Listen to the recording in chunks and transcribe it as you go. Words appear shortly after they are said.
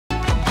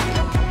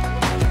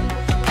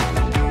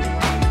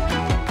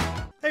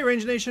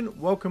Ranger Nation,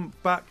 welcome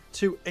back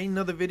to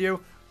another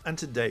video, and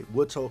today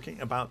we're talking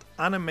about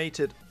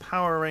animated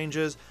Power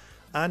Rangers.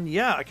 And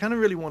yeah, I kind of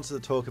really wanted to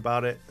talk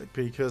about it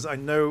because I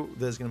know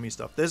there's going to be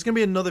stuff. There's going to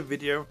be another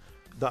video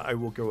that I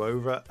will go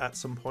over at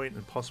some point,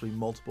 and possibly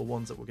multiple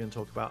ones that we're going to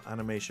talk about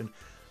animation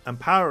and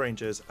Power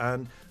Rangers.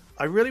 And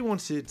I really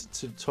wanted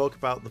to talk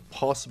about the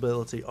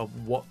possibility of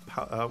what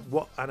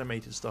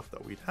animated stuff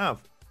that we'd have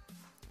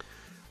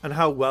and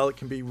how well it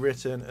can be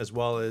written, as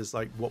well as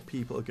like what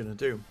people are going to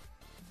do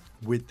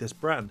with this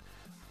brand.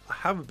 I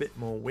have a bit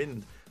more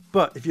wind,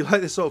 but if you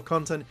like this sort of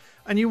content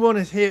and you want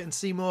to hear and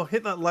see more,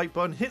 hit that like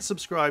button, hit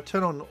subscribe,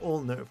 turn on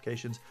all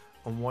notifications,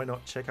 and why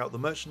not check out the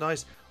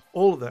merchandise.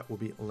 All of that will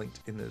be linked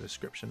in the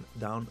description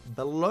down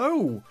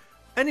below.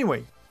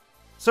 Anyway,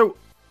 so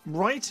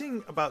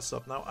writing about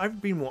stuff. Now,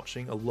 I've been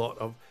watching a lot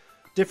of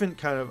different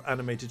kind of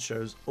animated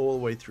shows all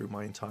the way through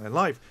my entire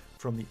life,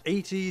 from the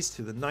 80s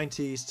to the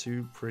 90s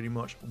to pretty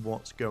much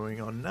what's going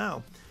on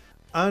now.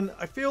 And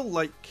I feel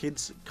like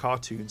kids'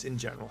 cartoons in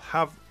general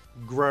have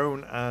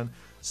grown, and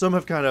some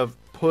have kind of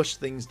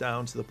pushed things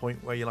down to the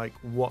point where you're like,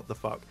 what the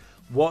fuck?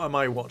 What am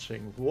I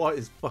watching? What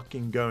is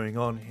fucking going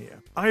on here?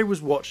 I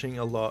was watching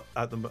a lot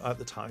at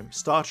the time,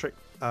 Star Trek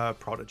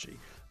Prodigy.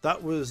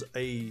 That was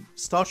a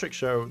Star Trek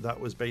show that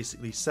was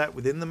basically set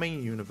within the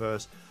main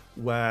universe,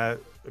 where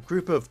a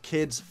group of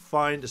kids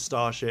find a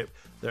starship.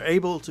 They're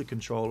able to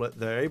control it.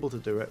 They're able to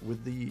do it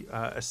with the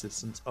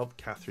assistance of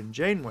Kathryn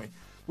Janeway,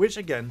 which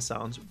again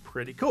sounds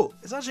pretty cool.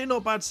 It's actually not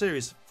a bad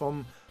series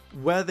from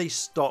where they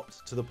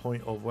stopped to the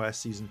point of where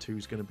season 2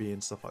 is going to be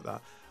and stuff like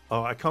that.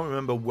 Oh, I can't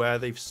remember where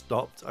they've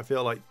stopped. I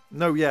feel like,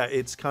 no, yeah,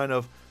 it's kind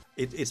of,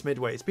 it's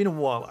midway. It's been a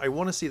while. I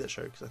want to see that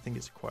show because I think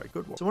it's quite a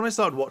good one. So when I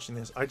started watching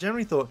this, I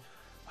generally thought,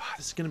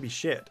 this is going to be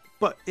shit,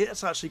 but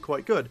it's actually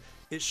quite good.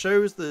 It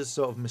shows the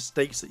sort of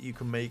mistakes that you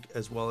can make,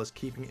 as well as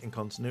keeping it in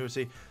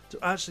continuity, to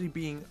actually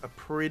being a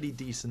pretty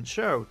decent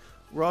show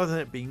rather than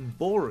it being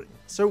boring.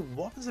 So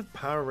what happens if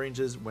Power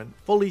Rangers went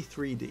fully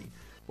 3D?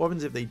 What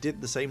happens if they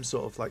did the same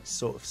sort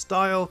of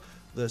style,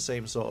 the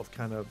same sort of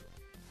kind of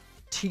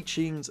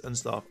teachings and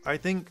stuff? I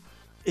think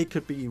it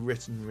could be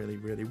written really,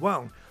 really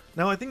well.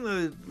 Now, I think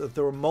that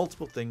there are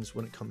multiple things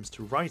when it comes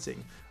to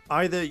writing.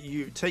 Either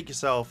you take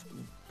yourself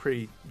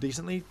pretty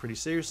decently, pretty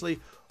seriously,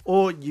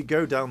 or you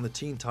go down the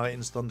Teen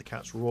Titans,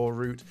 Thundercats Raw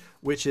route,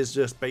 which is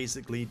just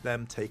basically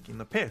them taking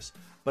the piss.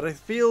 But I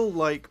feel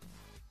like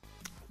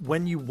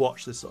when you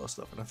watch this sort of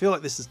stuff, and I feel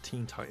like this is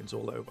Teen Titans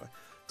all over.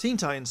 Teen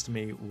Titans to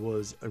me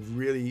was a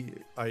really,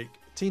 like,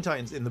 Teen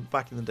Titans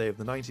back in the day of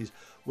the 90s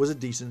was a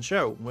decent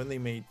show. When they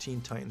made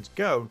Teen Titans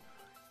Go,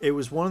 it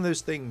was one of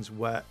those things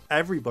where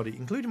everybody,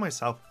 including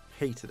myself,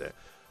 hated it.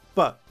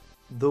 But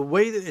the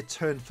way that it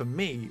turned for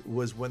me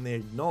was when they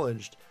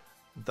acknowledged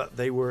that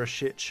they were a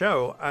shit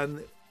show,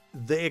 and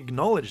they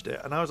acknowledged it,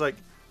 and I was like,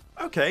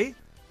 okay,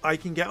 I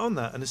can get on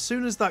that. And as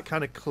soon as that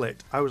kind of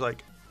clicked, I was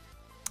like,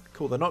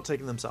 cool, they're not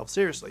taking themselves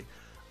seriously.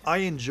 I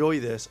enjoy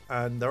this,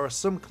 and there are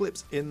some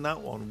clips in that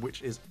one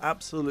which is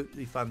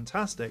absolutely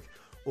fantastic,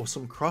 or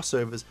some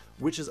crossovers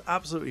which is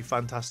absolutely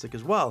fantastic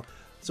as well.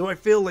 So I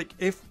feel like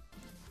if,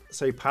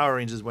 say, Power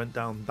Rangers went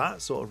down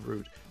that sort of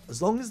route,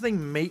 as long as they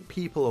make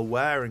people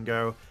aware and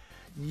go,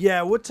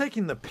 yeah, we're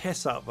taking the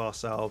piss out of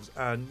ourselves,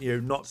 and, you know,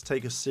 not to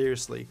take us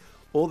seriously,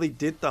 or they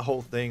did the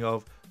whole thing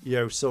of, you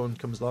know, someone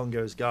comes along and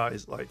goes,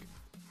 guys, like,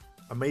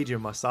 I made you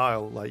in my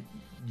style, like,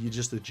 you're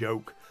just a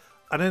joke.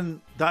 And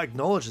then that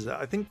acknowledges it.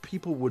 I think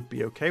people would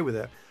be okay with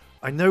it.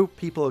 I know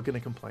people are going to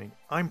complain.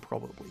 I'm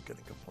probably going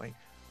to complain.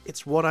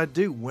 It's what I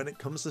do when it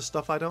comes to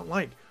stuff I don't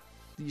like.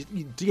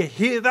 Do you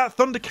hear that,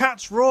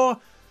 Thundercats Raw?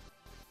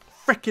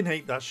 Freaking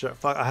hate that shit.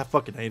 I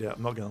fucking hate it.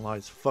 I'm not going to lie.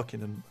 It's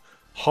fucking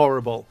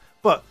horrible.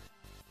 But,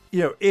 you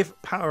know,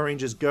 if Power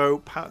Rangers Go,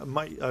 Power,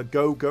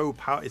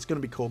 it's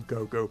going to be called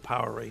Go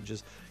Power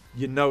Rangers.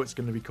 You know it's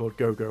going to be called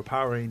Go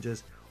Power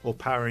Rangers, or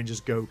Power Rangers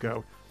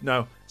Go.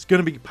 No, it's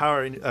going to be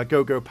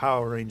Go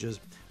Power Rangers.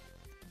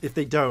 If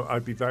they don't,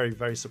 I'd be very,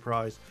 very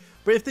surprised.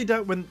 But if they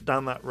don't went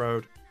down that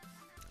road,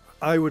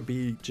 I would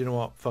be, do you know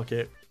what, fuck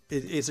it.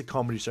 It's a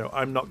comedy show.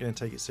 I'm not going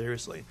to take it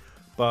seriously.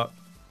 But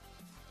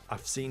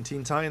I've seen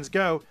Teen Titans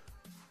Go.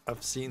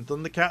 I've seen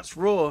Thundercats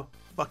Raw.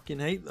 Fucking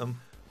hate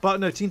them. But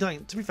no, to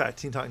be fair,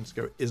 Teen Titans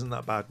Go isn't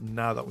that bad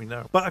now that we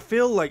know. But I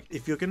feel like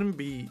if you're going to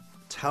be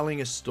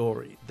telling a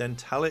story, then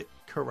tell it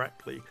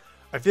correctly.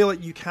 I feel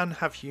like you can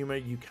have humor,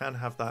 you can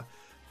have that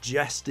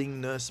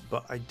jestingness,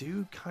 but I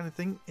do kind of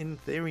think, in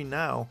theory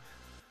now,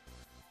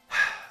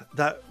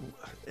 that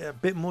a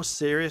bit more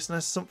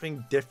seriousness,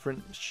 something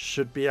different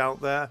should be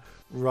out there,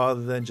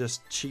 rather than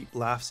just cheap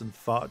laughs and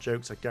fart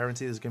jokes. I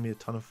guarantee there's going to be a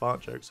ton of fart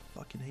jokes. I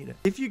fucking hate it.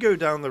 If you go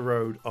down the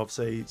road of,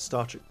 say,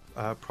 Star Trek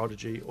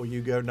Prodigy, or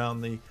you go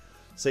down the,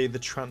 say, the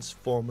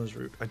Transformers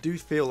route, I do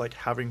feel like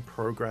having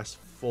progress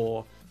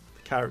for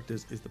the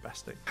characters is the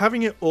best thing.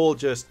 Having it all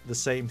just the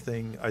same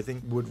thing, I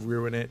think, would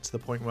ruin it to the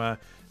point where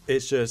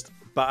it's just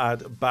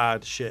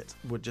bad shit.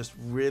 Would just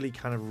really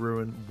kind of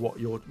ruin what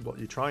you're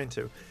trying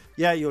to.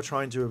 Yeah, you're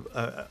trying to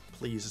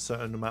please a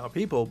certain amount of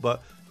people,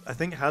 but I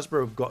think Hasbro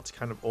have got to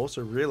kind of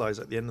also realize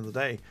at the end of the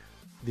day,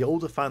 the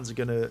older fans are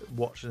going to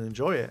watch and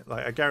enjoy it.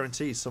 Like, I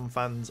guarantee some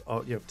fans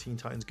of Teen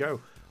Titans Go,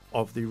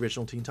 of the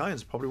original Teen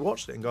Titans, probably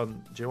watched it and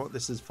gone, do you know what,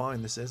 this is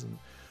fine, this isn't.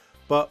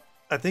 But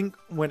I think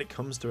when it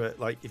comes to it,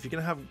 like, if you're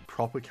going to have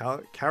proper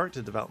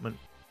character development,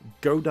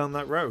 go down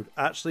that road.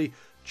 Actually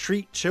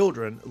treat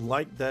children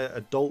like they're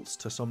adults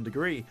to some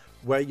degree,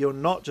 where you're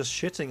not just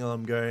shitting on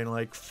them, going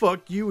like,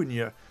 fuck you and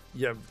your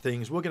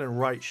things, we're going to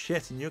write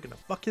shit and you're going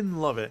to fucking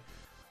love it.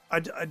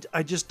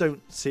 I just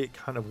don't see it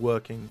kind of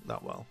working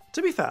that well.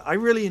 To be fair, I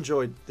really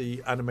enjoyed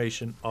the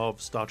animation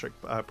of Star Trek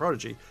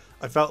Prodigy.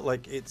 I felt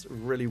like it's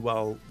really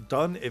well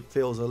done. It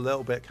feels a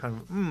little bit kind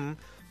of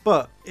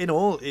but in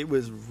all, it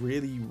was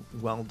really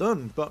well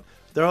done. But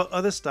there are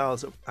other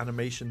styles of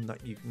animation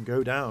that you can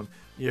go down.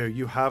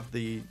 You have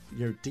the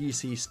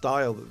DC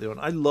style that they're on.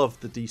 I love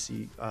the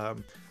DC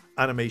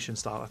animation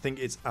style. I think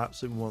it's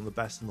absolutely one of the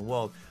best in the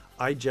world.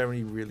 I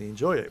generally really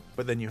enjoy it.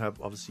 But then you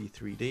have obviously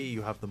 3D,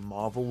 you have the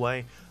Marvel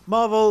way,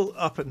 Marvel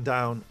up and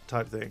down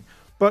type thing.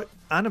 But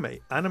anime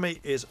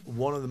is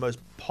one of the most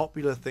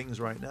popular things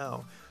right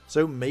now.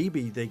 So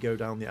maybe they go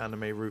down the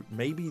anime route.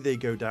 Maybe they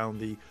go down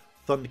the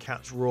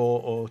Thundercats Raw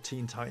or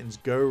Teen Titans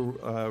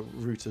Go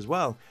route as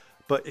well.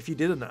 But if you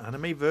did an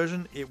anime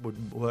version, it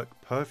would work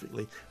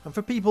perfectly. And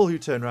for people who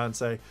turn around and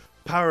say,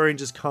 Power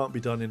Rangers can't be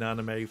done in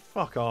anime,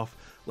 fuck off.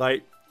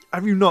 Like,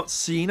 have you not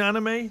seen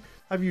anime?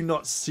 Have you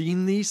not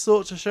seen these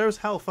sorts of shows?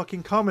 Hell,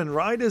 fucking Kamen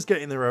Rider's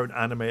getting their own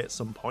anime at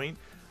some point.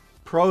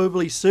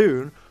 Probably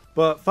soon.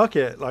 But fuck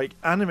it, like,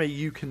 anime,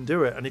 you can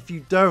do it. And if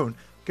you don't,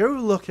 go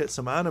look at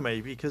some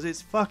anime, because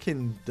it's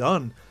fucking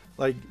done.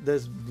 Like,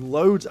 there's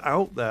loads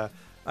out there.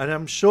 And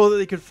I'm sure that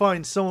they could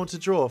find someone to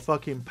draw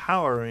fucking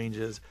Power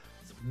Rangers.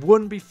 It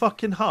wouldn't be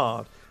fucking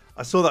hard.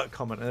 I saw that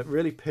comment and it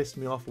really pissed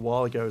me off a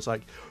while ago. It's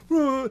like,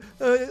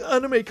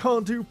 anime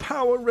can't do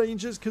Power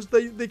Rangers because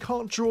they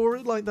can't draw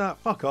it like that.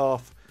 Fuck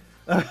off.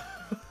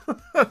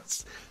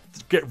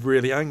 Get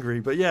really angry.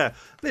 But yeah,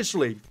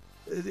 literally,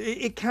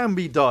 it can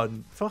be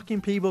done.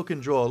 Fucking people can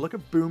draw. Look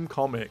at Boom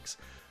Comics.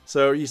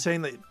 So you're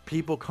saying that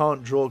people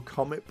can't draw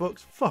comic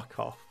books? Fuck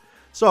off.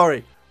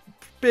 Sorry.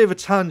 Bit of a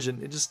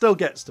tangent. It just still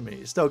gets to me.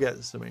 It still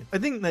gets to me. I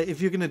think that if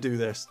you're going to do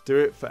this, do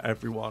it for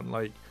everyone.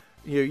 Like,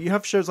 you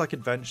have shows like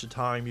Adventure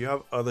Time. You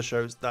have other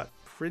shows that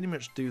pretty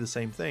much do the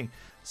same thing.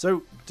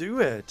 So do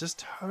it.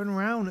 Just turn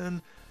around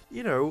and,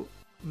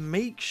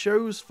 make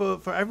shows for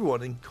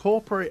everyone.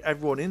 Incorporate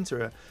everyone into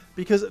it.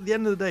 Because at the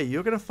end of the day,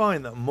 you're going to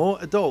find that more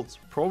adults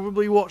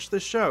probably watch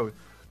this show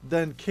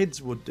than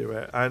kids would do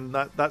it. And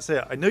that's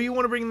it. I know you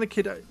want to bring in the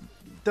kid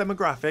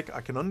demographic.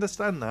 I can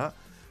understand that.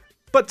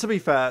 But to be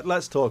fair,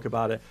 let's talk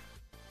about it.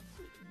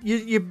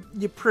 You're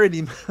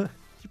pretty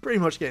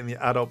much getting the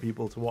adult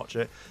people to watch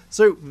it.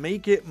 So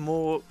make it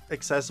more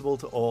accessible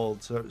to all,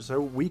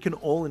 so we can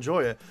all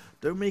enjoy it.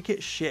 Don't make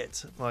it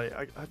shit. Like,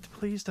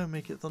 please don't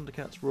make it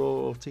Thundercats Raw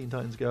or Teen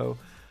Titans Go.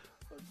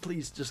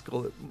 Please just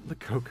call it the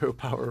Coco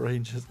Power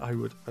Rangers. I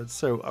would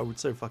so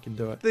fucking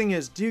do it. Thing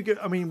is,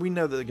 we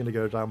know that they're gonna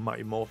go down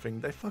Mighty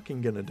Morphin. They're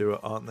fucking gonna do it,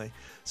 aren't they?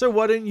 So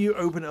why don't you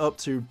open it up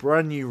to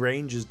brand new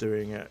Rangers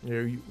doing it?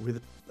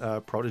 With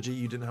Prodigy,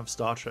 you didn't have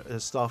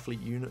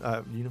Starfleet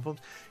uniforms.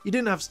 You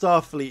didn't have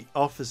Starfleet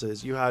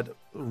officers. You had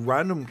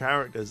random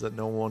characters that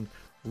no one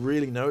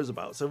really knows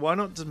about. So why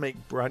not just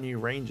make brand new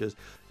Rangers?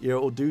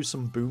 Or do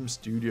some Boom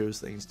Studios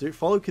things.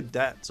 Follow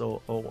cadets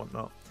or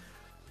whatnot.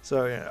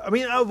 So yeah,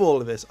 out of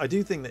all of this, I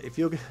do think that if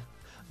you're, I'm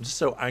just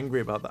so angry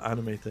about the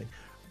anime thing.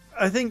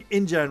 I think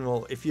in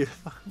general, if you,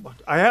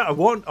 I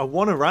want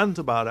to rant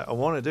about it. I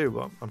want to do,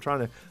 but I'm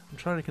trying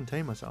to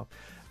contain myself.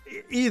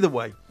 Either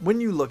way,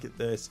 when you look at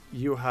this,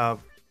 you have,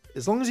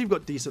 as long as you've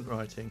got decent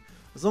writing,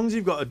 as long as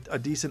you've got a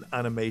decent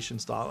animation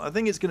style, I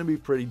think it's going to be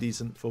pretty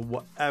decent for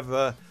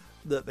whatever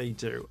that they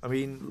do.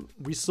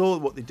 We saw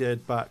what they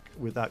did back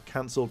with that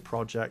cancelled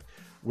project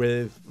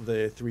with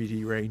the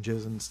 3D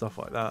Rangers and stuff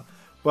like that.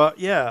 But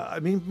yeah,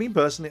 me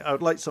personally, I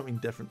would like something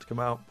different to come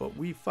out, but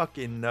we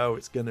fucking know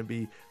it's going to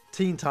be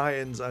Teen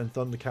Titans and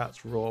Thundercats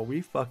Raw.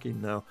 We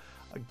fucking know.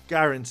 I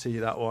guarantee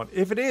that one.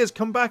 If it is,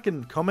 come back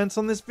and comment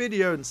on this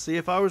video and see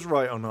if I was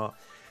right or not.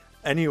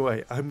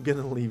 Anyway, I'm going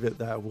to leave it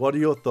there. What are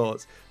your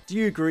thoughts? Do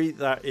you agree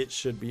that it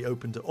should be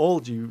open to all?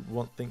 Do you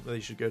think that they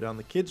should go down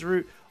the kids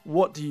route?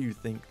 What do you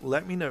think?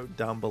 Let me know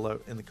down below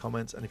in the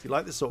comments. And if you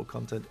like this sort of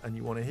content and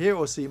you want to hear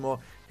or see more,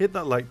 hit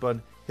that like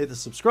button, hit the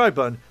subscribe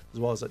button, as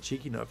well as that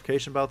cheeky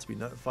notification bell to be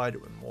notified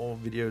when more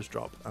videos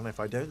drop. And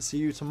if I don't see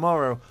you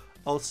tomorrow,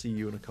 I'll see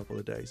you in a couple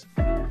of days.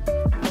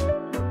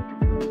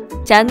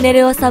 チャンネ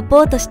ルをサ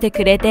ポートして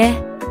くれて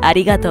あ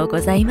りがとうご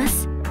ざいま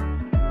す。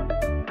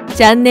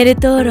チャンネル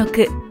登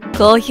録、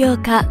高評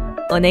価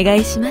お願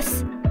いしま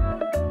す。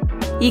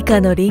以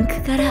下のリン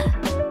クから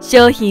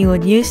商品を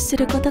入手す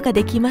ることが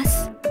できま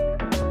す。